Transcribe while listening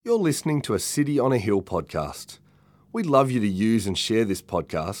You're listening to a City on a Hill podcast. We'd love you to use and share this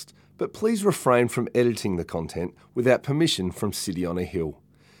podcast, but please refrain from editing the content without permission from City on a Hill.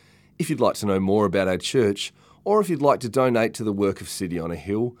 If you'd like to know more about our church, or if you'd like to donate to the work of City on a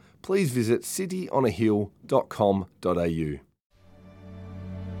Hill, please visit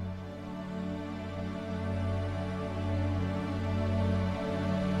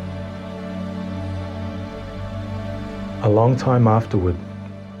A long time afterward,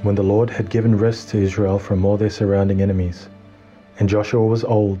 when the Lord had given rest to Israel from all their surrounding enemies, and Joshua was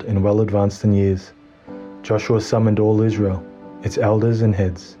old and well advanced in years, Joshua summoned all Israel, its elders and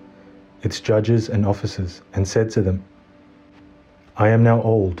heads, its judges and officers, and said to them, I am now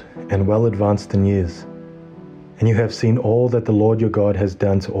old and well advanced in years, and you have seen all that the Lord your God has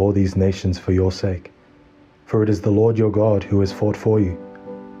done to all these nations for your sake, for it is the Lord your God who has fought for you.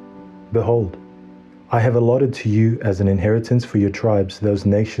 Behold, I have allotted to you as an inheritance for your tribes those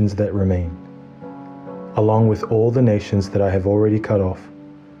nations that remain, along with all the nations that I have already cut off,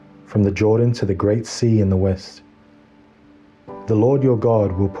 from the Jordan to the great sea in the west. The Lord your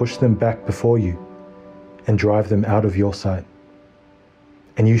God will push them back before you and drive them out of your sight.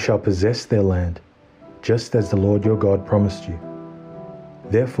 And you shall possess their land, just as the Lord your God promised you.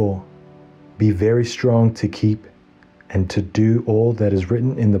 Therefore, be very strong to keep and to do all that is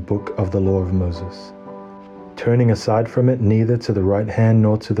written in the book of the law of Moses, turning aside from it neither to the right hand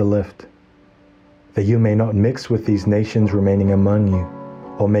nor to the left, that you may not mix with these nations remaining among you,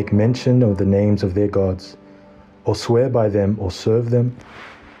 or make mention of the names of their gods, or swear by them, or serve them,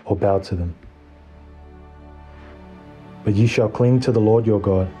 or bow to them. But you shall cling to the Lord your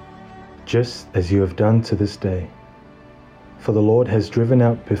God, just as you have done to this day. For the Lord has driven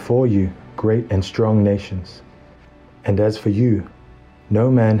out before you great and strong nations, and as for you, no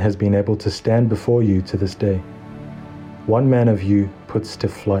man has been able to stand before you to this day. One man of you puts to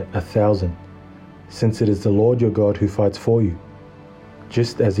flight 1,000, since it is the Lord your God who fights for you,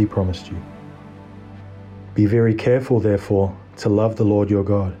 just as he promised you. Be very careful, therefore, to love the Lord your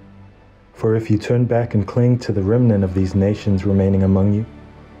God. For if you turn back and cling to the remnant of these nations remaining among you,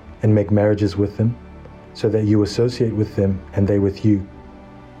 and make marriages with them, so that you associate with them and they with you,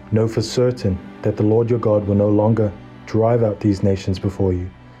 know for certain that the Lord your God will no longer drive out these nations before you,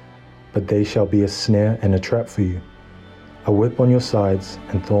 but they shall be a snare and a trap for you, a whip on your sides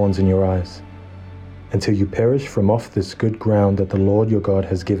and thorns in your eyes, until you perish from off this good ground that the Lord your God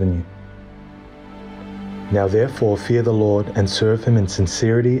has given you. Now therefore fear the Lord and serve him in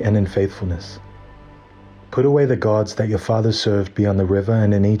sincerity and in faithfulness. Put away the gods that your fathers served beyond the river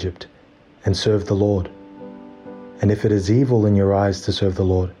and in Egypt, and serve the Lord. And if it is evil in your eyes to serve the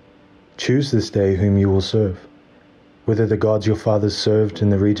Lord, choose this day whom you will serve, whether the gods your fathers served in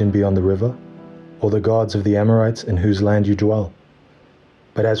the region beyond the river, or the gods of the Amorites in whose land you dwell.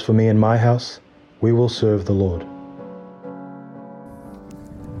 But as for me and my house, we will serve the Lord.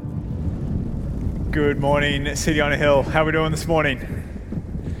 Good morning, City on a Hill. How are we doing this morning?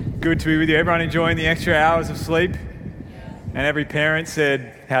 Good to be with you. Everyone enjoying the extra hours of sleep? And every parent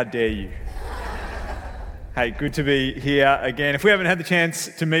said, how dare you? Hey, good to be here again. If we haven't had the chance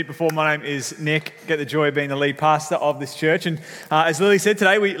to meet before, my name is Nick. Get the joy of being the lead pastor of this church. And as Lily said,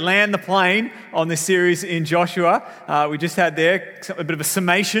 today we land the plane on this series in Joshua. We just had there a bit of a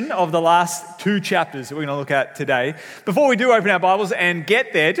summation of the last 2 chapters that we're going to look at today. Before we do open our Bibles and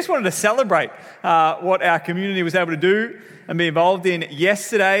get there, just wanted to celebrate what our community was able to do and be involved in.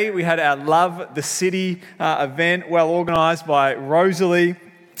 Yesterday, we had our Love the City event, well organised by Rosalie.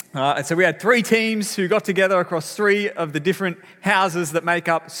 And so we had 3 teams who got together across 3 of the different houses that make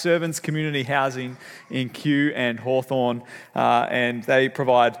up Servants Community Housing in Kew and Hawthorn. And they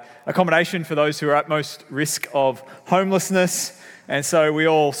provide accommodation for those who are at most risk of homelessness. And so we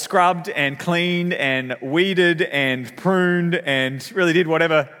all scrubbed and cleaned and weeded and pruned and really did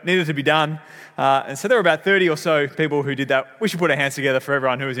whatever needed to be done. And so there were about 30 or so people who did that. We should put our hands together for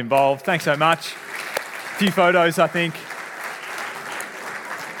everyone who was involved. Thanks so much. A few photos, I think.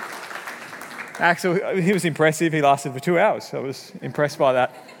 Axel, he was impressive. He lasted for 2 hours. I was impressed by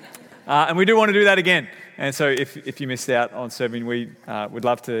that. And we do want to do that again. And so if you missed out on serving, we would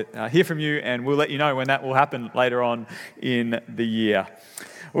love to hear from you, and we'll let you know when that will happen later on in the year.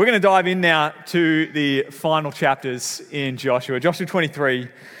 We're going to dive in now to the final chapters in Joshua, Joshua 23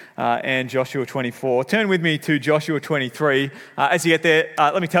 and Joshua 24. Turn with me to Joshua 23. As you get there,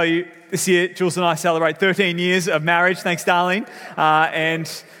 let me tell you, this year, Jules and I celebrate 13 years of marriage. Thanks, darling.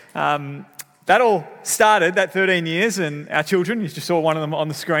 That all started, that 13 years, and our children, you just saw one of them on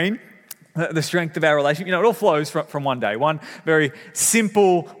the screen, the strength of our relationship. You know, it all flows from one day, one very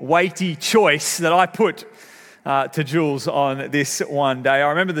simple, weighty choice that I put to Jules on this one day. I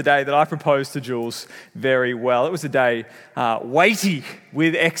remember the day that I proposed to Jules very well. It was a day weighty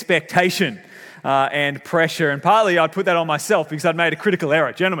with expectation and pressure, and partly I'd put that on myself because I'd made a critical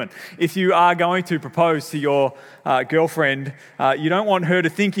error. Gentlemen, if you are going to propose to your girlfriend, you don't want her to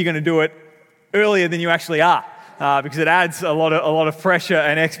think you're going to do it earlier than you actually are. Because it adds a lot of pressure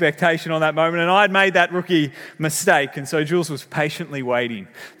and expectation on that moment. And I'd made that rookie mistake. And so Jules was patiently waiting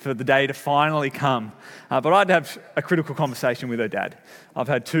for the day to finally come. But I'd have a critical conversation with her dad. I've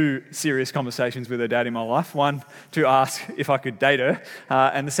had 2 serious conversations with her dad in my life. One to ask if I could date her,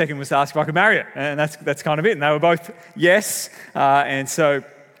 and the second was to ask if I could marry her. And that's kind of it. And they were both yes. And so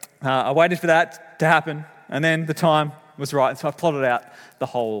I waited for that to happen. And then the time was right. And so I plotted out the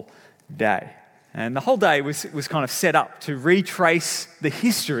whole day. And the whole day was kind of set up to retrace the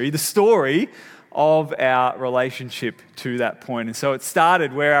history, the story of our relationship to that point. And so it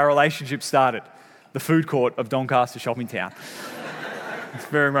started where our relationship started, the food court of Doncaster Shopping Town. It's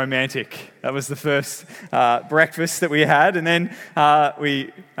very romantic. That was the first breakfast that we had. And then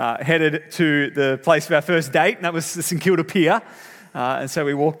we headed to the place of our first date, and that was the St Kilda Pier. And so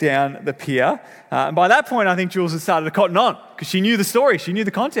we walked down the pier. And by that point, I think Jules had started to cotton on because she knew the story, she knew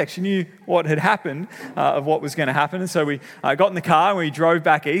the context, she knew what had happened, of what was going to happen. And so we got in the car and we drove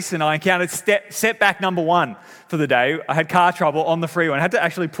back east, and I encountered setback number 1 for the day. I had car trouble on the freeway. I had to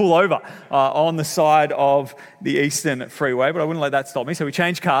actually pull over on the side of the eastern freeway, but I wouldn't let that stop me. So we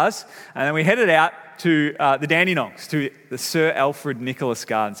changed cars, and then we headed out to the Dandenongs, to the Sir Alfred Nicholas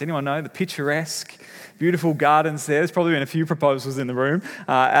Gardens. Anyone know the picturesque, beautiful gardens there? There's probably been a few proposals in the room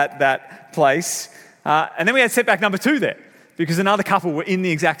at that place. And then we had setback number 2 there, because another couple were in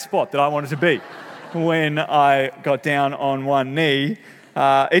the exact spot that I wanted to be. When I got down on one knee,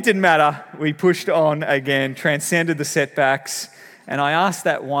 it didn't matter. We pushed on again, transcended the setbacks, and I asked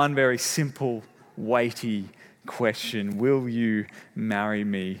that one very simple, weighty question: will you marry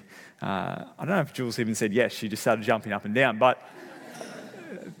me? I don't know if Jules even said yes. She just started jumping up and down, but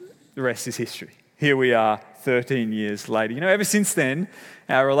the rest is history. Here we are 13 years later. You know, ever since then,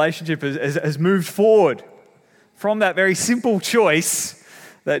 our relationship has moved forward from that very simple choice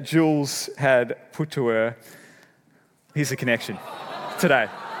that Jules had put to her. Here's the connection today.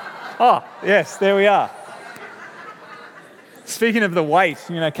 Oh, yes, there we are. Speaking of the weight,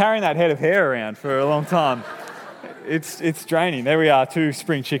 carrying that head of hair around for a long time, it's draining. There we are, 2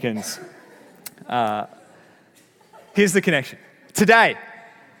 spring chickens. Here's the connection. Today,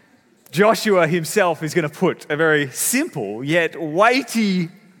 Joshua himself is going to put a very simple yet weighty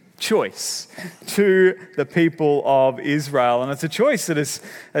choice to the people of Israel. And it's a choice that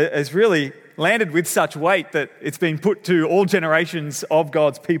has really landed with such weight that it's been put to all generations of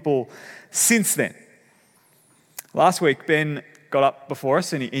God's people since then. Last week, Ben got up before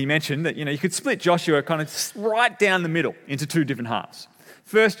us and he mentioned that, you could split Joshua kind of right down the middle into 2 different halves.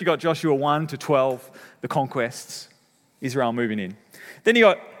 First, you got Joshua 1 to 12, the conquests, Israel moving in. Then you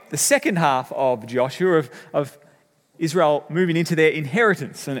got the second half of Joshua of Israel moving into their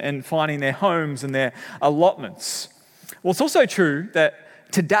inheritance and finding their homes and their allotments. Well, it's also true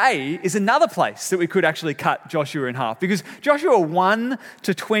that today is another place that we could actually cut Joshua in half, because Joshua 1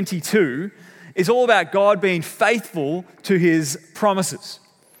 to 22 is all about God being faithful to his promises.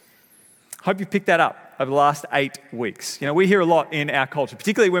 I hope you picked that up over the last 8 weeks. We hear a lot in our culture,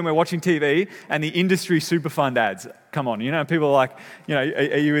 particularly when we're watching TV and the industry super fund ads come on. People are like,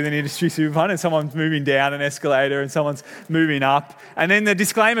 are you with an industry super fund? And someone's moving down an escalator and someone's moving up. And then the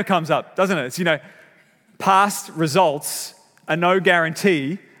disclaimer comes up, doesn't it? It's, past results are no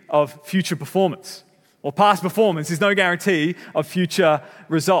guarantee of future performance. Or past performance is no guarantee of future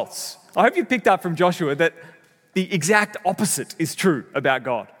results. I hope you picked up from Joshua that the exact opposite is true about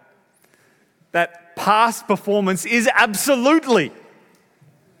God. That past performance is absolutely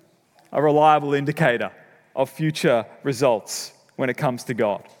a reliable indicator of future results when it comes to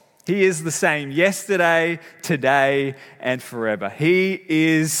God. He is the same yesterday, today, and forever. He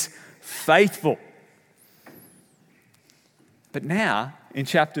is faithful. But now, in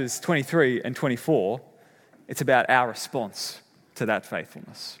chapters 23 and 24, it's about our response to that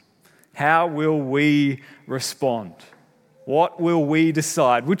faithfulness. How will we respond? What will we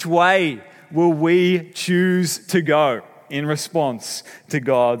decide? Which way will we choose to go in response to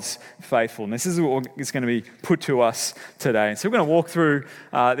God's faithfulness? This is what is going to be put to us today. And so we're going to walk through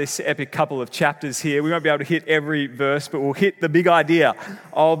this epic couple of chapters here. We won't be able to hit every verse, but we'll hit the big idea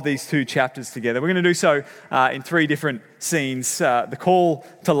of these 2 chapters together. We're going to do so in 3 different scenes: the call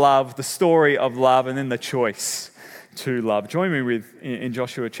to love, the story of love, and then the choice to love. Join me in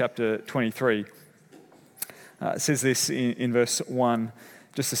Joshua chapter 23. It says this in verse 1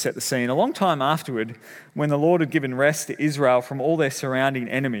 just to set the scene, a long time afterward, when the Lord had given rest to Israel from all their surrounding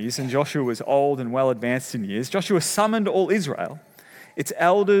enemies, and Joshua was old and well advanced in years, Joshua summoned all Israel, its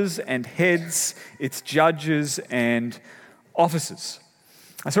elders and heads, its judges and officers.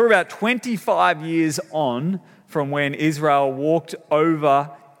 And so we're about 25 years on from when Israel walked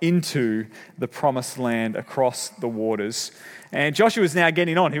over into the promised land across the waters. And Joshua is now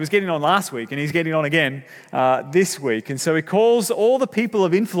getting on. He was getting on last week, and he's getting on again this week. And so he calls all the people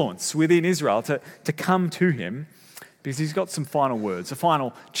of influence within Israel to come to him, because he's got some final words, a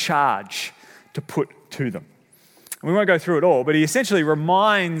final charge to put to them. And we won't go through it all, but he essentially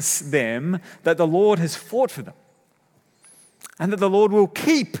reminds them that the Lord has fought for them, and that the Lord will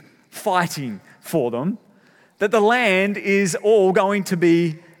keep fighting for them, that the land is all going to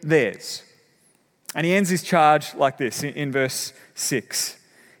be theirs. And he ends his charge like this in verse 6.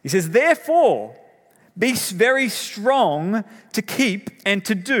 He says, "Therefore, be very strong to keep and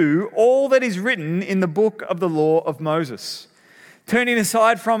to do all that is written in the book of the law of Moses, turning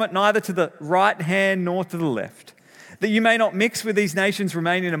aside from it neither to the right hand nor to the left, that you may not mix with these nations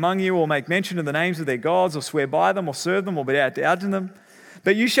remaining among you, or make mention of the names of their gods, or swear by them, or serve them, or bow down to them.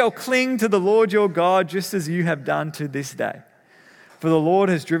 But you shall cling to the Lord your God, just as you have done to this day. For the Lord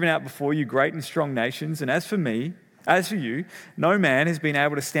has driven out before you great and strong nations, and as for you, no man has been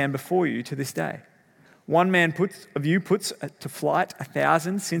able to stand before you to this day. One man puts to flight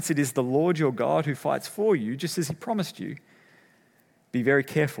 1,000, since it is the Lord your God who fights for you, just as he promised you. Be very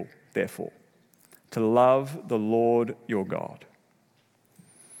careful, therefore, to love the Lord your God."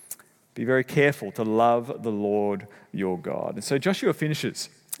 Be very careful to love the Lord your God. And so Joshua finishes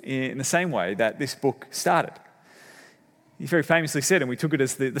in the same way that this book started. He very famously said, and we took it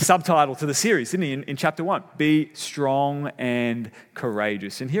as the subtitle to the series, didn't he, in chapter 1, be strong and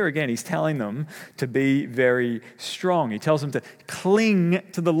courageous. And here again, he's telling them to be very strong. He tells them to cling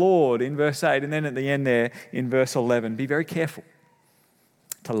to the Lord in verse 8, and then at the end there in verse 11, be very careful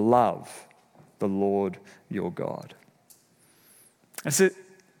to love the Lord your God. It's a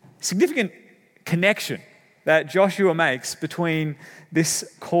significant connection that Joshua makes between this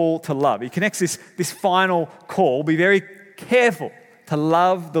call to love. He connects this final call, be very careful to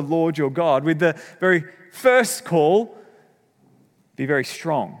love the Lord your God, with the very first call, be very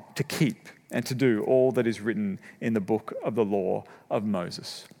strong to keep and to do all that is written in the book of the law of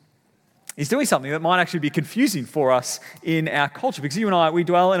Moses. He's doing something that might actually be confusing for us in our culture, because you and I, we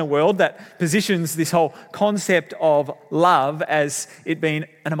dwell in a world that positions this whole concept of love as it being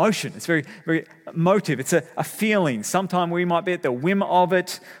an emotion. It's very, very emotive. It's a feeling. Sometimes we might be at the whim of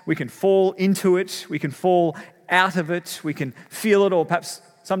it. We can fall into it. We can fall out of it. We can feel it, or perhaps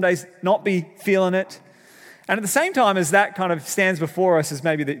some days not be feeling it. And at the same time as that kind of stands before us as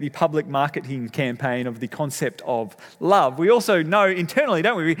maybe the public marketing campaign of the concept of love, we also know internally,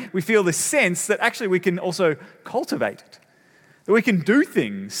 don't we? We feel this sense that actually we can also cultivate it, that we can do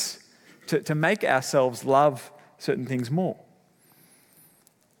things to make ourselves love certain things more.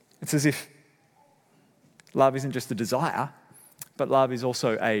 It's as if love isn't just a desire, but love is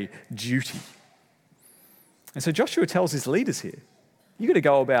also a duty. And so Joshua tells his leaders here, you've got to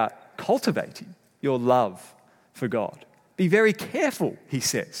go about cultivating your love for God. Be very careful, he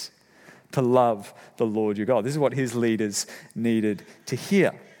says, to love the Lord your God. This is what his leaders needed to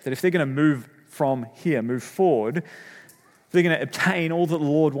hear. That if they're going to move from here, move forward, if they're going to obtain all that the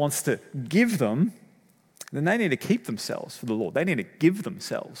Lord wants to give them, then they need to keep themselves for the Lord. They need to give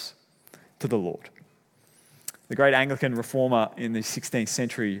themselves to the Lord. The great Anglican reformer in the 16th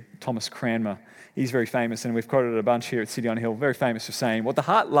century, Thomas Cranmer, he's very famous, and we've quoted it a bunch here at City on a Hill, very famous for saying, what the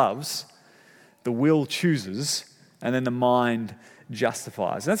heart loves, the will chooses, and then the mind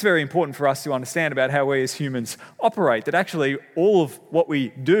justifies. And that's very important for us to understand about how we as humans operate, that actually all of what we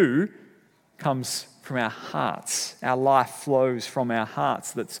do comes from our hearts. Our life flows from our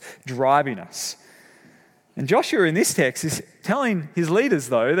hearts that's driving us. And Joshua in this text is telling his leaders,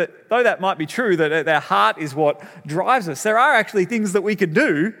 though that might be true, that their heart is what drives us, there are actually things that we can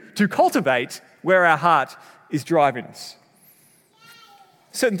do to cultivate where our heart is driving us.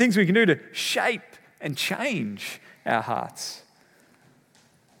 Certain things we can do to shape and change our hearts.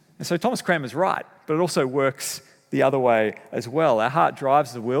 And so Thomas Cranmer's right, but it also works the other way as well. Our heart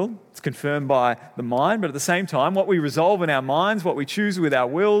drives the will. It's confirmed by the mind, but at the same time, what we resolve in our minds, what we choose with our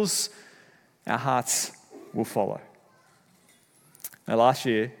wills, our hearts will follow. Now, last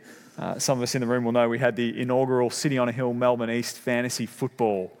year, some of us in the room will know we had the inaugural City on a Hill Melbourne East fantasy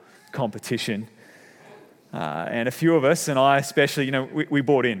football competition. And a few of us, and I especially, we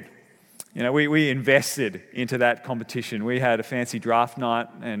bought in. You know, we invested into that competition. We had a fancy draft night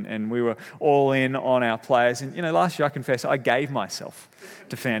and we were all in on our players. And, you know, last year I confess I gave myself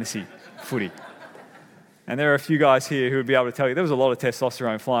to fantasy footy. And there are a few guys here who would be able to tell you there was a lot of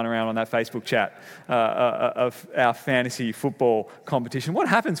testosterone flying around on that Facebook chat of our fantasy football competition. What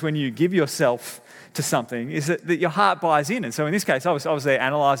happens when you give yourself to something is that your heart buys in. And so in this case, I was there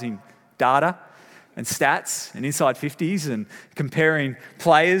analysing data and stats and inside 50s and comparing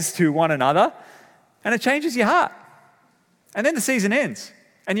players to one another, and it changes your heart. And then the season ends,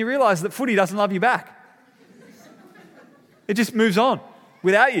 and you realise that footy doesn't love you back. It just moves on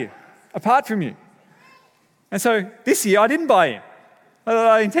without you, apart from you. And so this year I didn't buy in.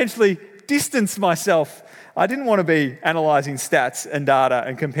 I intentionally distanced myself. I didn't want to be analysing stats and data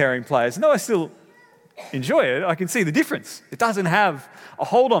and comparing players. No, I still enjoy it. I can see the difference. It doesn't have a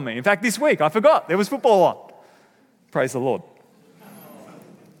hold on me. In fact, this week I forgot there was football on. Praise the Lord.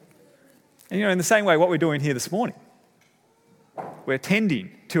 And you know, in the same way, what we're doing here this morning, we're tending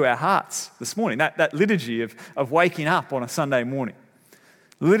to our hearts this morning. That liturgy of waking up on a Sunday morning.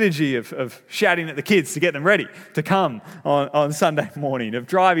 Liturgy of shouting at the kids to get them ready to come on Sunday morning, of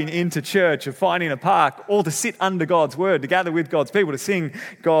driving into church, of finding a park, all to sit under God's word, to gather with God's people, to sing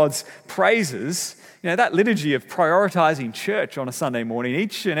God's praises. You know, that liturgy of prioritising church on a Sunday morning,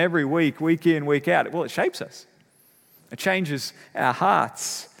 each and every week, week in, week out, well, it shapes us. It changes our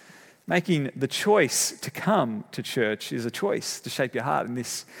hearts. Making the choice to come to church is a choice to shape your heart in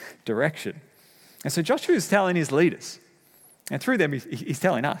this direction. And so Joshua is telling his leaders, and through them he's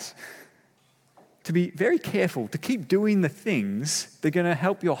telling us, to be very careful, to keep doing the things that are going to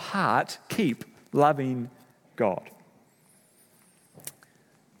help your heart keep loving God.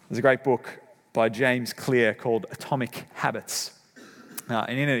 There's a great book by James Clear called Atomic Habits.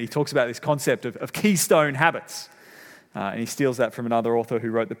 And in it he talks about this concept of keystone habits. And he steals that from another author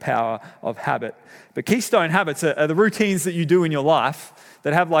who wrote The Power of Habit. But keystone habits are the routines that you do in your life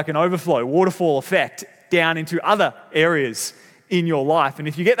that have like an overflow, waterfall effect down into other areas in your life. And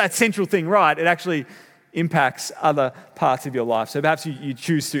if you get that central thing right, it actually impacts other parts of your life. So perhaps you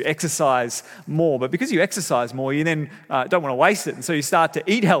choose to exercise more, but because you exercise more, you then don't want to waste it. And so you start to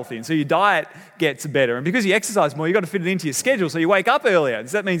eat healthy. And so your diet gets better. And because you exercise more, you've got to fit it into your schedule. So you wake up earlier. And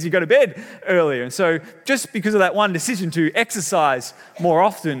so that means you go to bed earlier. And so just because of that one decision to exercise more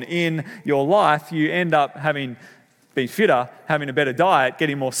often in your life, you end up having been fitter, having a better diet,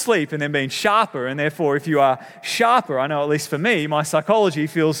 getting more sleep, and then being sharper. And therefore, if you are sharper, I know at least for me, my psychology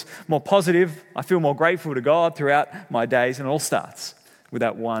feels more positive. I feel more grateful to God throughout my days, and it all starts with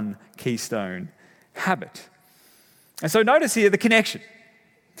that one keystone habit. And so notice here the connection,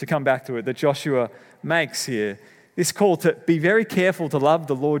 to come back to it, that Joshua makes here. This call to be very careful to love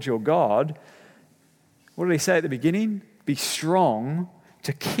the Lord your God. What did he say at the beginning? Be strong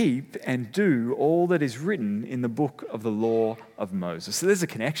to keep and do all that is written in the book of the law of Moses. So there's a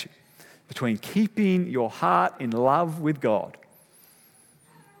connection between keeping your heart in love with God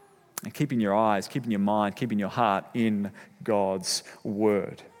and keeping your eyes, keeping your mind, keeping your heart in God's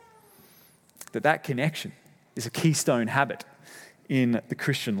word. That connection is a keystone habit in the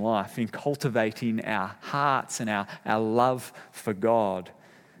Christian life, in cultivating our hearts and our love for God.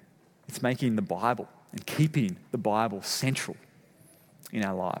 It's making the Bible and keeping the Bible central in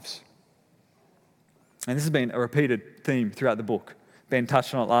our lives. And this has been a repeated theme throughout the book. Ben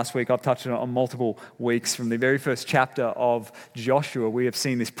touched on it last week. I've touched on it on multiple weeks. From the very first chapter of Joshua, we have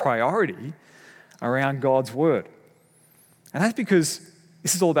seen this priority around God's word. And that's because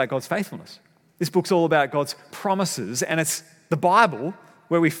this is all about God's faithfulness. This book's all about God's promises, and it's the Bible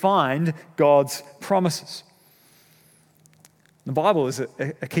where we find God's promises. The Bible is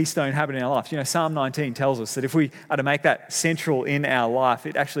a keystone habit in our life. You know, Psalm 19 tells us that if we are to make that central in our life,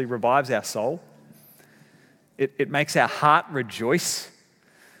 it actually revives our soul. It makes our heart rejoice.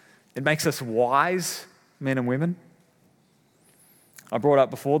 It makes us wise men and women. I brought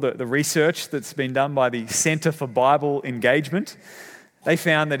up before the research that's been done by the Center for Bible Engagement. They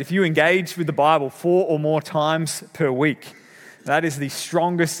found that if you engage with the Bible 4 or more times per week, that is the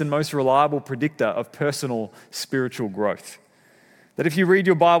strongest and most reliable predictor of personal spiritual growth. That if you read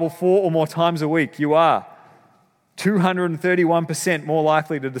your Bible 4 or more times a week, you are 231% more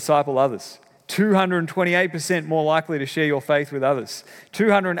likely to disciple others, 228% more likely to share your faith with others,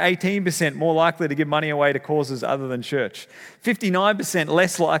 218% more likely to give money away to causes other than church, 59%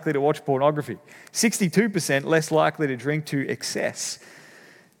 less likely to watch pornography, 62% less likely to drink to excess.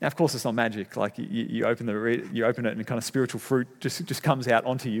 Now, of course, it's not magic. Like you open it and kind of spiritual fruit just comes out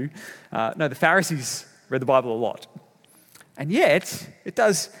onto you. No, the Pharisees read the Bible a lot. And yet, it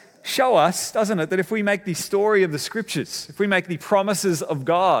does show us, doesn't it, that if we make the story of the Scriptures, if we make the promises of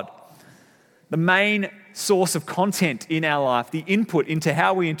God the main source of content in our life, the input into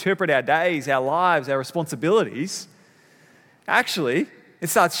how we interpret our days, our lives, our responsibilities, actually, it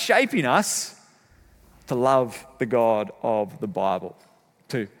starts shaping us to love the God of the Bible,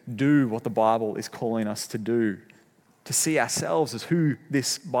 to do what the Bible is calling us to do, to see ourselves as who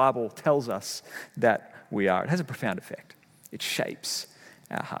this Bible tells us that we are. It has a profound effect. It shapes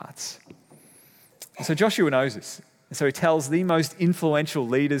our hearts. And so Joshua knows this. And so he tells the most influential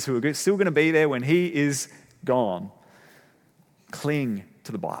leaders who are still going to be there when he is gone, cling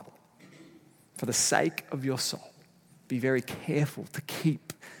to the Bible. For the sake of your soul, be very careful to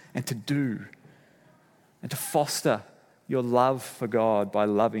keep and to do and to foster your love for God by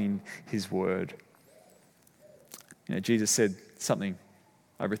loving his word. You know, Jesus said something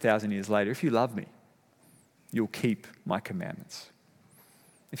over 1,000 years later, if you love me, you'll keep my commandments.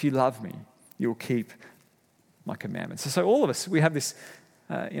 If you love me, you'll keep my commandments. So all of us, we have this,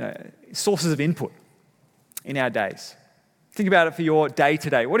 sources of input in our days. Think about it for your day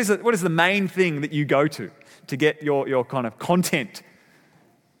today. What is the main thing that you go to get your kind of content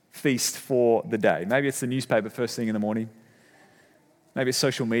feast for the day? Maybe it's the newspaper first thing in the morning. Maybe it's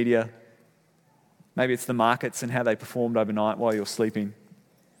social media. Maybe it's the markets and how they performed overnight while you're sleeping.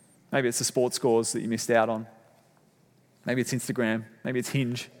 Maybe it's the sports scores that you missed out on. Maybe it's Instagram. Maybe it's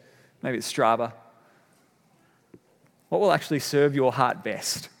Hinge. Maybe it's Strava. What will actually serve your heart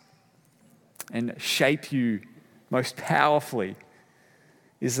best and shape you most powerfully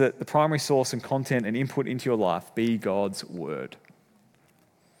is that the primary source and content and input into your life be God's word.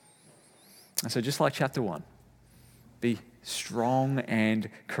 And so just like chapter 1, be strong and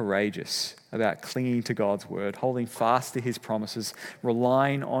courageous about clinging to God's word, holding fast to his promises,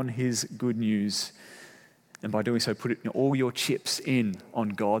 relying on his good news, and by doing so, put all your chips in on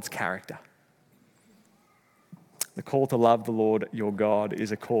God's character. The call to love the Lord your God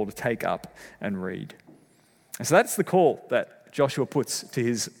is a call to take up and read. And so that's the call that Joshua puts to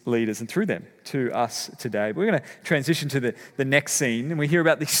his leaders and through them to us today. But we're going to transition to the next scene, and we hear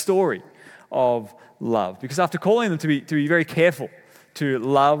about the story of love. Because after calling them to be very careful to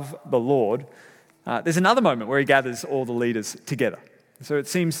love the Lord, there's another moment where he gathers all the leaders together. So it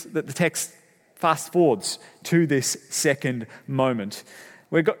seems that the text fast forwards to this second moment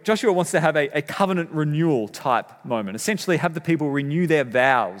where Joshua wants to have a covenant renewal type moment, essentially have the people renew their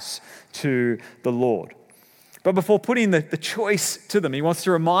vows to the Lord. But before putting the choice to them, he wants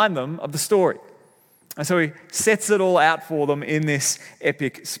to remind them of the story. And so he sets it all out for them in this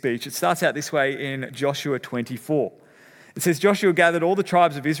epic speech. It starts out this way in Joshua 24. It says, Joshua gathered all the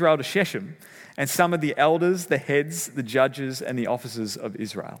tribes of Israel to Shechem and summoned the elders, the heads, the judges, and the officers of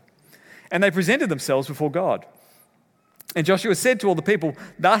Israel. And they presented themselves before God. And Joshua said to all the people,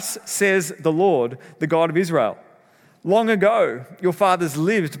 thus says the Lord, the God of Israel, long ago your fathers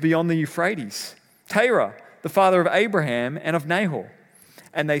lived beyond the Euphrates, Terah, the father of Abraham and of Nahor,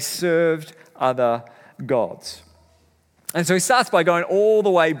 and they served other gods. And so he starts by going all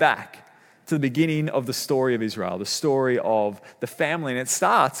the way back to the beginning of the story of Israel, the story of the family. And it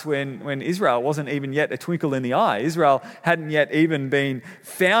starts when Israel wasn't even yet a twinkle in the eye. Israel hadn't yet even been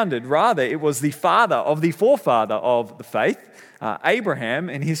founded. Rather, it was the father of the forefather of the faith, Abraham,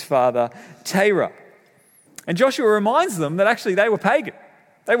 and his father Terah. And Joshua reminds them that actually they were pagan.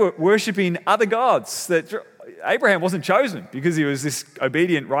 They were worshipping other gods, that Abraham wasn't chosen because he was this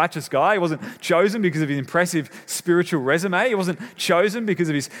obedient, righteous guy. He wasn't chosen because of his impressive spiritual resume. He wasn't chosen because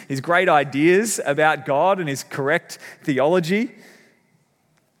of his great ideas about God and his correct theology.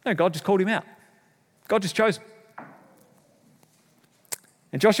 No, God just called him out. God just chose him.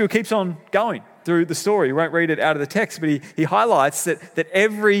 And Joshua keeps on going through the story. We won't read it out of the text, but he highlights that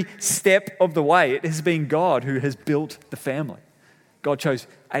every step of the way, it has been God who has built the family. God chose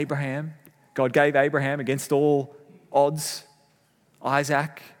Abraham. God gave Abraham against all odds,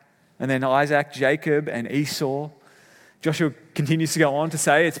 Isaac, and then Isaac, Jacob, and Esau. Joshua continues to go on to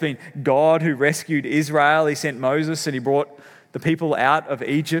say it's been God who rescued Israel. He sent Moses and he brought the people out of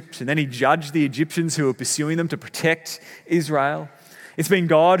Egypt, and then he judged the Egyptians who were pursuing them to protect Israel. It's been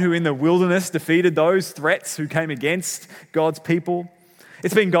God who in the wilderness defeated those threats who came against God's people.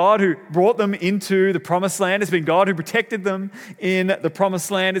 It's been God who brought them into the promised land. It's been God who protected them in the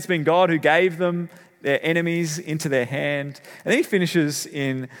promised land. It's been God who gave them their enemies into their hand. And then he finishes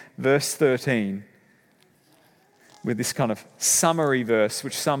in verse 13 with this kind of summary verse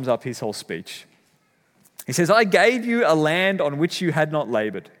which sums up his whole speech. He says, I gave you a land on which you had not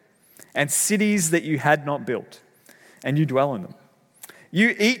labored, and cities that you had not built, and you dwell in them.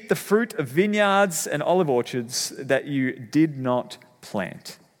 You eat the fruit of vineyards and olive orchards that you did not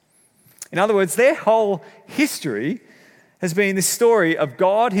plant. In other words, their whole history has been this story of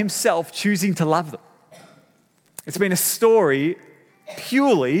God himself choosing to love them. It's been a story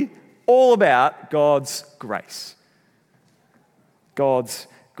purely all about God's grace. God's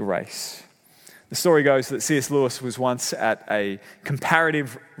grace. The story goes that C.S. Lewis was once at a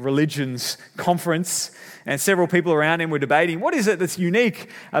comparative religions conference, and several people around him were debating, what is it that's unique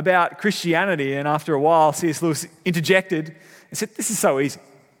about Christianity? And after a while, C.S. Lewis interjected and said, this is so easy.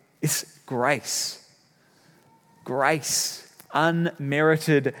 It's grace. Grace.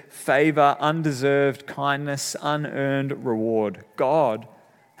 Unmerited favor, undeserved kindness, unearned reward. God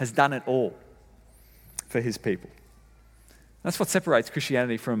has done it all for his people. That's what separates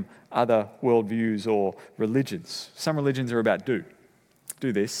Christianity from other worldviews or religions. Some religions are about do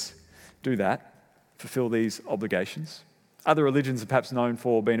this, do that, fulfill these obligations. Other religions are perhaps known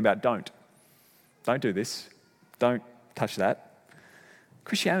for being about don't do this, don't touch that.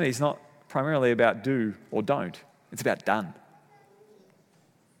 Christianity is not primarily about do or don't, it's about done.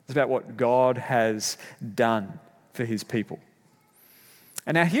 It's about what God has done for his people.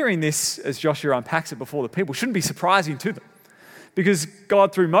 And now hearing this as Joshua unpacks it before the people shouldn't be surprising to them, because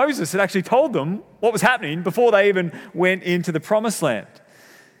God, through Moses, had actually told them what was happening before they even went into the promised land.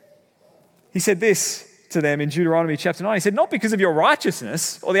 He said this to them in Deuteronomy chapter 9. He said, not because of your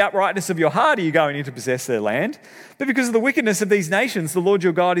righteousness or the uprightness of your heart are you going in to possess their land, but because of the wickedness of these nations, the Lord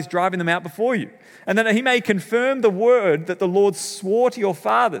your God is driving them out before you. And that he may confirm the word that the Lord swore to your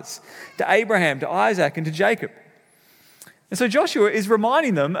fathers, to Abraham, to Isaac, and to Jacob. And so Joshua is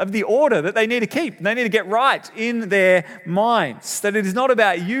reminding them of the order that they need to keep. They need to get right in their minds, that it is not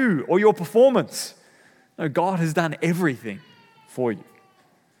about you or your performance. No, God has done everything for you.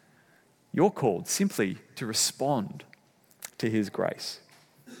 You're called simply to respond to his grace.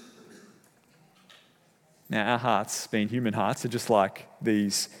 Now, our hearts, being human hearts, are just like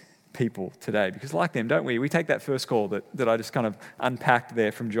these people today, because like them, don't we? We take that first call that I just kind of unpacked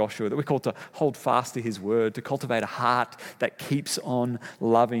there from Joshua, that we're called to hold fast to his word, to cultivate a heart that keeps on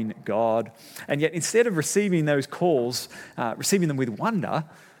loving God. And yet instead of receiving those calls, receiving them with wonder,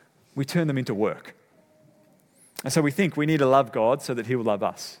 we turn them into work. And so we think we need to love God so that he will love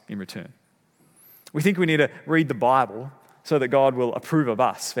us in return. We think we need to read the Bible so that God will approve of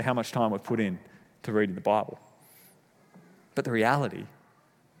us for how much time we've put in to reading the Bible. But the reality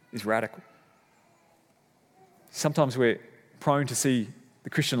is radical. Sometimes we're prone to see the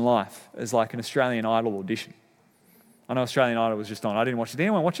Christian life as like an Australian Idol audition. I know Australian Idol was just on. I didn't watch it. Did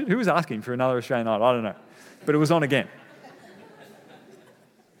anyone watch it? Who was asking for another Australian Idol? I don't know. But it was on again.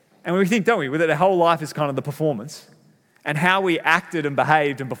 And we think, don't we, that our whole life is kind of the performance, and how we acted and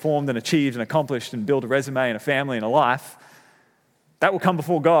behaved and performed and achieved and accomplished and built a resume and a family and a life, that will come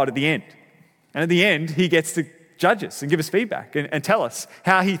before God at the end. And at the end, he gets to judge us and give us feedback and tell us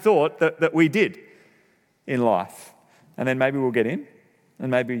how he thought that we did in life. And then maybe we'll get in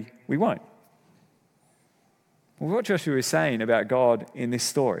and maybe we won't. Well, what Joshua is saying about God in this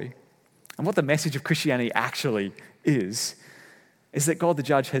story, and what the message of Christianity actually is that God the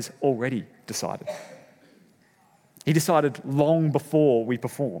judge has already decided. He decided long before we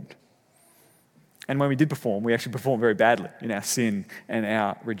performed. And when we did perform, we actually performed very badly in our sin and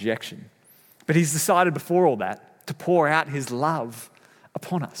our rejection. But he's decided before all that to pour out his love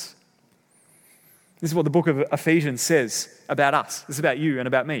upon us. This is what the book of Ephesians says about us. This is about you and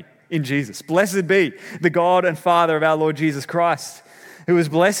about me in Jesus. Blessed be the God and Father of our Lord Jesus Christ, who has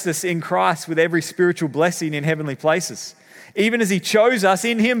blessed us in Christ with every spiritual blessing in heavenly places, even as he chose us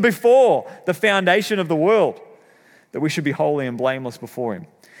in him before the foundation of the world, that we should be holy and blameless before him.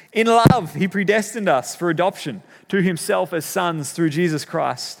 In love, he predestined us for adoption to himself as sons through Jesus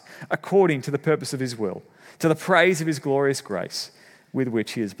Christ, according to the purpose of his will, to the praise of his glorious grace, with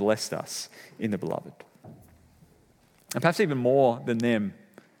which he has blessed us in the beloved. And perhaps even more than them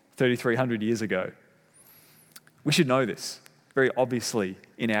 3,300 years ago, we should know this very obviously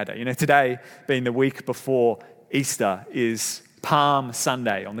in our day. You know, today being the week before Easter is Palm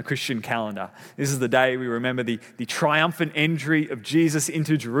Sunday on the Christian calendar. This is the day we remember the triumphant entry of Jesus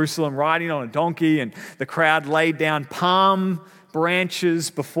into Jerusalem, riding on a donkey, and the crowd laid down palm branches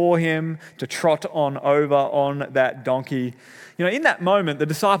before him to trot on over on that donkey. You know, in that moment, the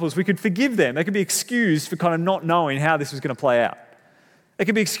disciples, we could forgive them. They could be excused for kind of not knowing how this was going to play out. They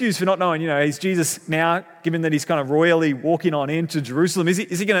could be excused for not knowing, you know, is Jesus now, given that he's kind of royally walking on into Jerusalem, is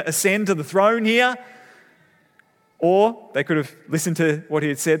he going to ascend to the throne here? Or they could have listened to what he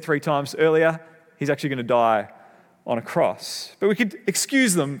had said 3 times earlier. He's actually going to die on a cross. But we could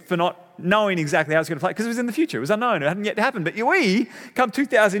excuse them for not knowing exactly how it's going to play, because it was in the future. It was unknown. It hadn't yet happened. But we, come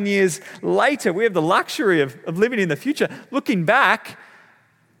 2,000 years later, we have the luxury of living in the future, looking back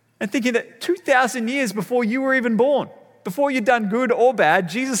and thinking that 2,000 years before you were even born, Before you'd done good or bad,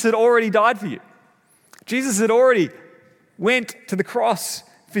 Jesus had already died for you. Jesus had already went to the cross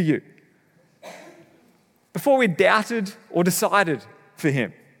for you. Before we'd doubted or decided for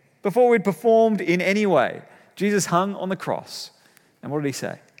him, before we'd performed in any way, Jesus hung on the cross. And what did he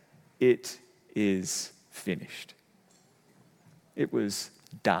say? It is finished. It was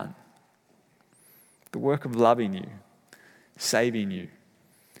done. The work of loving you, saving you,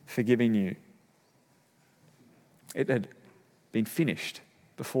 forgiving you, it had been finished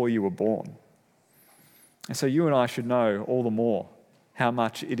before you were born. And so you and I should know all the more how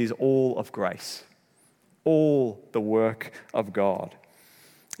much it is all of grace, all the work of God.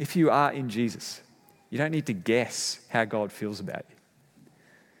 If you are in Jesus, you don't need to guess how God feels about you.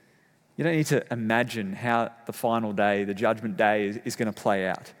 You don't need to imagine how the final day, the judgment day, is going to play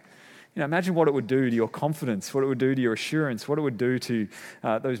out. Imagine what it would do to your confidence, what it would do to your assurance, what it would do to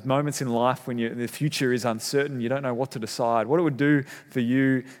those moments in life when the future is uncertain, you don't know what to decide, what it would do for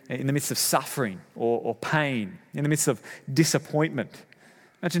you in the midst of suffering or pain, in the midst of disappointment.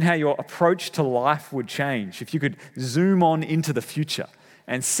 Imagine how your approach to life would change if you could zoom on into the future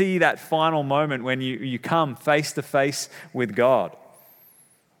and see that final moment when you come face to face with God.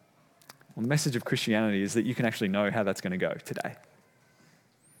 Well, the message of Christianity is that you can actually know how that's going to go today.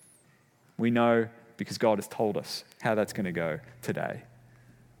 We know because God has told us how that's going to go today.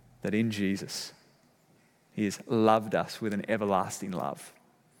 That in Jesus, he has loved us with an everlasting love.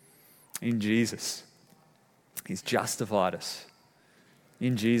 In Jesus, he's justified us.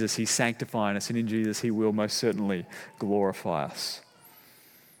 In Jesus, he's sanctifying us. And in Jesus, he will most certainly glorify us.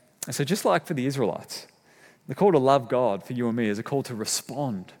 And so just like for the Israelites, the call to love God for you and me is a call to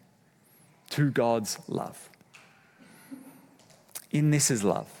respond to God's love. In this is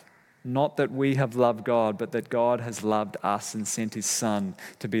love. Not that we have loved God, but that God has loved us and sent his Son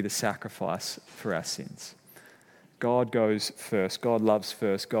to be the sacrifice for our sins. God goes first. God loves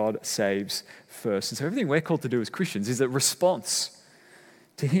first. God saves first. And so everything we're called to do as Christians is a response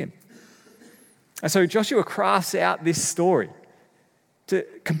to him. And so Joshua crafts out this story to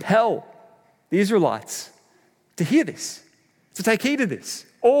compel the Israelites to hear this, to take heed of this,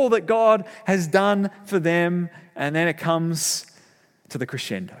 all that God has done for them. And then it comes to the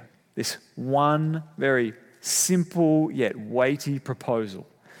crescendo. This one very simple yet weighty proposal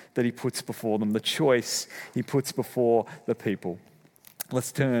that he puts before them, the choice he puts before the people.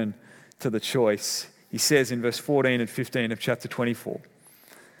 Let's turn to the choice. He says in verse 14 and 15 of chapter 24,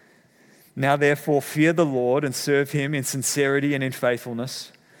 "Now therefore fear the Lord and serve him in sincerity and in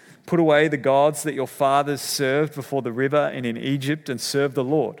faithfulness. Put away the gods that your fathers served before the river and in Egypt and serve the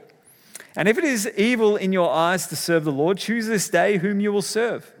Lord. And if it is evil in your eyes to serve the Lord, choose this day whom you will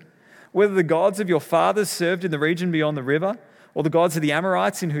serve. Whether the gods of your fathers served in the region beyond the river, or the gods of the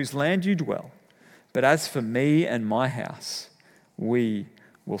Amorites in whose land you dwell. But as for me and my house, we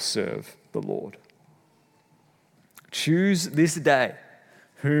will serve the Lord." Choose this day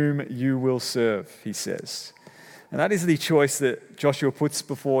whom you will serve, he says. And that is the choice that Joshua puts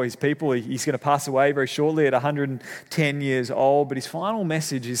before his people. He's going to pass away very shortly at 110 years old, but his final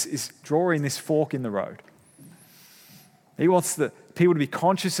message is drawing this fork in the road. He wants the people to be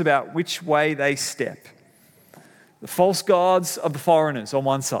conscious about which way they step. The false gods of the foreigners on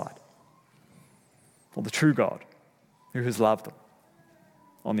one side, or the true God who has loved them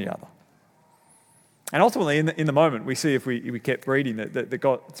on the other. And ultimately, in the moment, we see if we kept reading that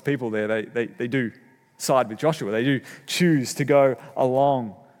God's people there, they do side with Joshua. They do choose to go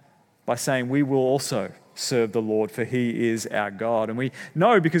along by saying, we will also serve the Lord, for he is our God. And we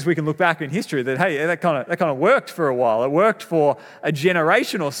know, because we can look back in history, that hey, that kind of worked for a while. It worked for a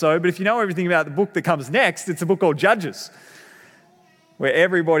generation or so. But if you know everything about the book that comes next, it's a book called Judges, where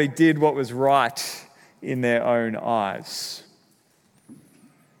everybody did what was right in their own eyes.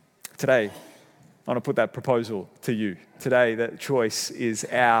 Today, I want to put that proposal to you. Today, that choice is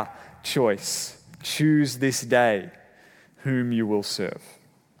our choice. Choose this day whom you will serve.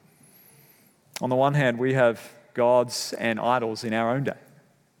 On the one hand, we have gods and idols in our own day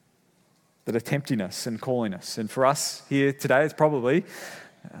that are tempting us and calling us. And for us here today, it's probably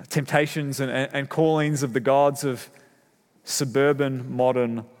temptations and callings of the gods of suburban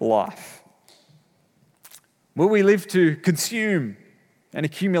modern life. Will we live to consume and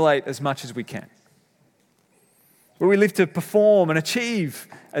accumulate as much as we can? Will we live to perform and achieve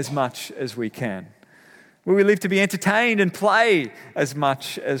as much as we can? Will we live to be entertained and play as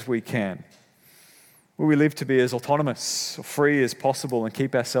much as we can? Will we live to be as autonomous or free as possible and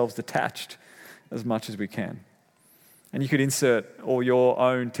keep ourselves detached as much as we can? And you could insert all your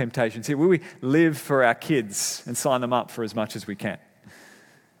own temptations here. Will we live for our kids and sign them up for as much as we can?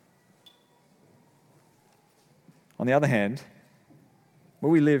 On the other hand,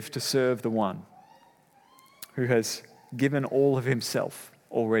 will we live to serve the one who has given all of himself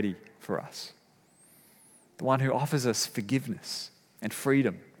already for us? The one who offers us forgiveness and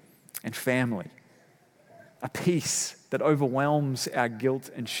freedom and family, a peace that overwhelms our guilt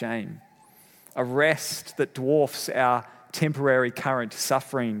and shame, a rest that dwarfs our temporary current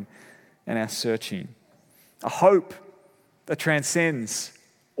suffering and our searching, a hope that transcends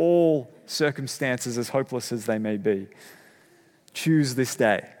all circumstances as hopeless as they may be. Choose this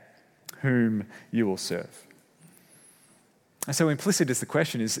day whom you will serve. And so implicit is the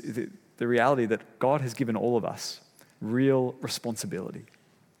question, is the reality that God has given all of us real responsibility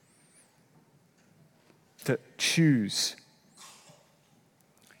to choose.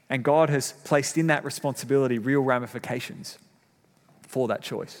 And God has placed in that responsibility real ramifications for that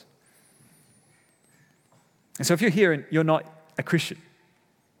choice. And so if you're here and you're not a Christian,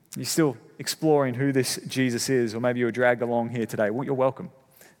 you're still exploring who this Jesus is, or maybe you were dragged along here today, well, you're welcome.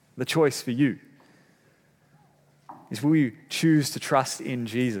 The choice for you is, will you choose to trust in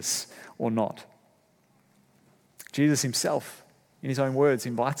Jesus or not? Jesus himself, in his own words,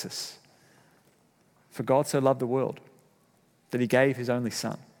 invites us. For God so loved the world that he gave his only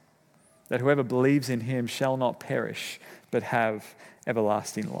Son, that whoever believes in him shall not perish, but have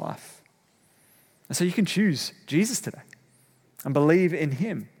everlasting life. And so you can choose Jesus today and believe in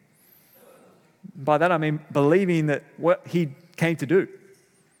him. By that I mean believing that what he came to do,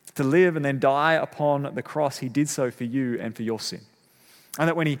 to live and then die upon the cross, he did so for you and for your sin. And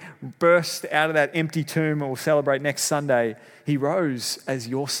that when he burst out of that empty tomb, and we'll celebrate next Sunday, he rose as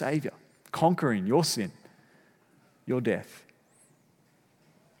your Savior, conquering your sin, your death.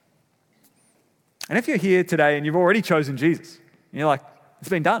 And if you're here today and you've already chosen Jesus, and you're like, it's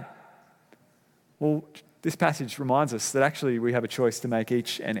been done. Well, this passage reminds us that actually we have a choice to make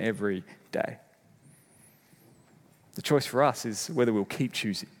each and every day. The choice for us is whether we'll keep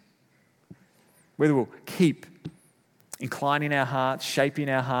choosing, whether we'll keep inclining our hearts, shaping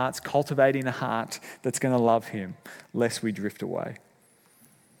our hearts, cultivating a heart that's going to love him, lest we drift away.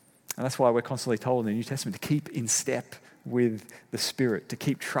 And that's why we're constantly told in the New Testament to keep in step with the Spirit, to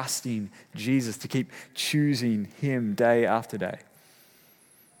keep trusting Jesus, to keep choosing him day after day.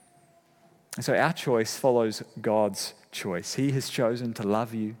 And so our choice follows God's choice. He has chosen to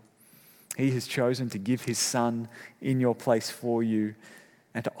love you. He has chosen to give his Son in your place for you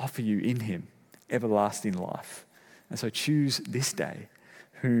and to offer you in him everlasting life. And so choose this day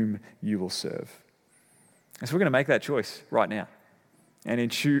whom you will serve. And so we're going to make that choice right now. And in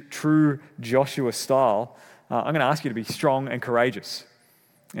true Joshua style, I'm going to ask you to be strong and courageous.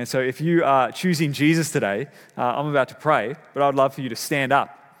 And so if you are choosing Jesus today, I'm about to pray, but I'd love for you to stand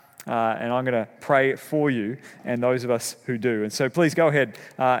up. And I'm going to pray for you and those of us who do. And so please go ahead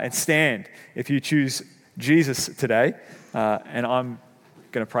and stand if you choose Jesus today. And I'm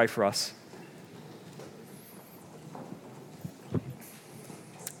going to pray for us.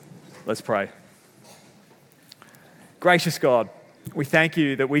 Let's pray. Gracious God, we thank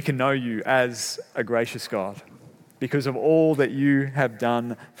you that we can know you as a gracious God because of all that you have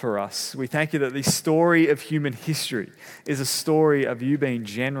done for us. We thank you that the story of human history is a story of you being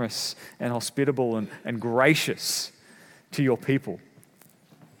generous and hospitable and gracious to your people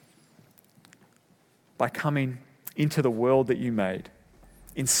by coming into the world that you made,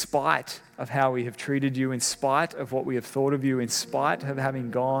 in spite of how we have treated you, in spite of what we have thought of you, in spite of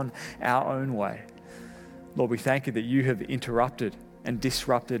having gone our own way. Lord, we thank you that you have interrupted and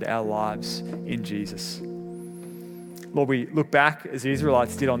disrupted our lives in Jesus. Lord, we look back as the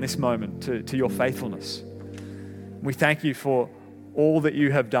Israelites did on this moment to your faithfulness. We thank you for all that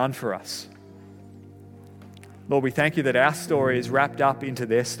you have done for us. Lord, we thank you that our story is wrapped up into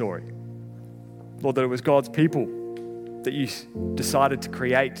their story. Lord, that it was God's people that you decided to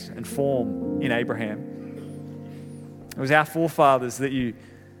create and form in Abraham. It was our forefathers that you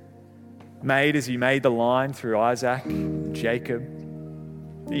made as you made the line through Isaac, Jacob,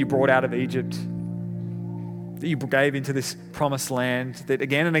 that you brought out of Egypt, that you gave into this promised land, that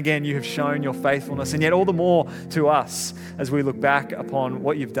again and again you have shown your faithfulness, and yet all the more to us as we look back upon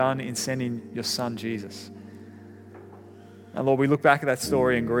what you've done in sending your Son, Jesus. And Lord, we look back at that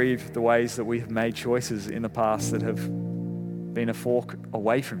story and grieve the ways that we have made choices in the past that have been a fork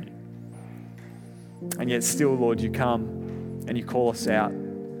away from you. And yet still, Lord, you come and you call us out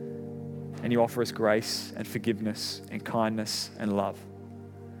and you offer us grace and forgiveness and kindness and love.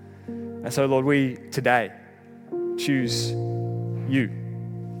 And so, Lord, we today choose you.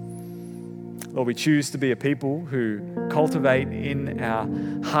 Lord, we choose to be a people who cultivate in our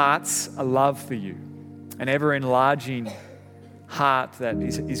hearts a love for you, an ever-enlarging heart that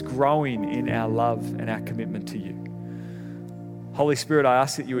is growing in our love and our commitment to you. Holy Spirit, I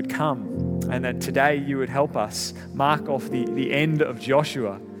ask that you would come and that today you would help us mark off the end of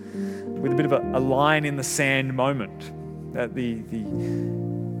Joshua with a bit of a line in the sand moment, that the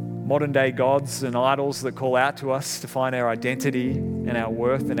modern day gods and idols that call out to us to find our identity and our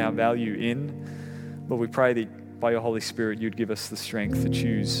worth and our value in, Lord, we pray that by your Holy Spirit you'd give us the strength to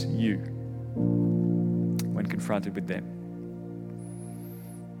choose you when confronted with them.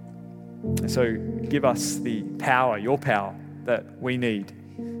 And so give us the power, your power, that we need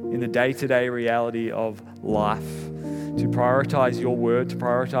in the day-to-day reality of life to prioritize your word, to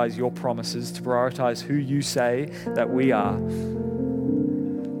prioritize your promises, to prioritize who you say that we are,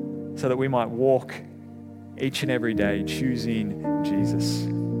 so that we might walk each and every day choosing Jesus,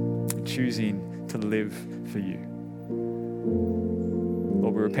 choosing to live for you.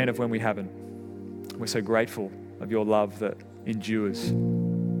 Lord, we repent of when we haven't. We're so grateful of your love that endures.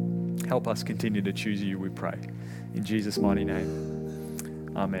 Help us continue to choose you, we pray. In Jesus' mighty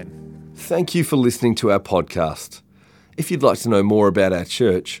name, amen. Thank you for listening to our podcast. If you'd like to know more about our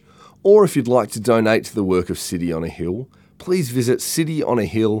church, or if you'd like to donate to the work of City on a Hill, please visit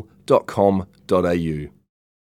cityonahill.com.au.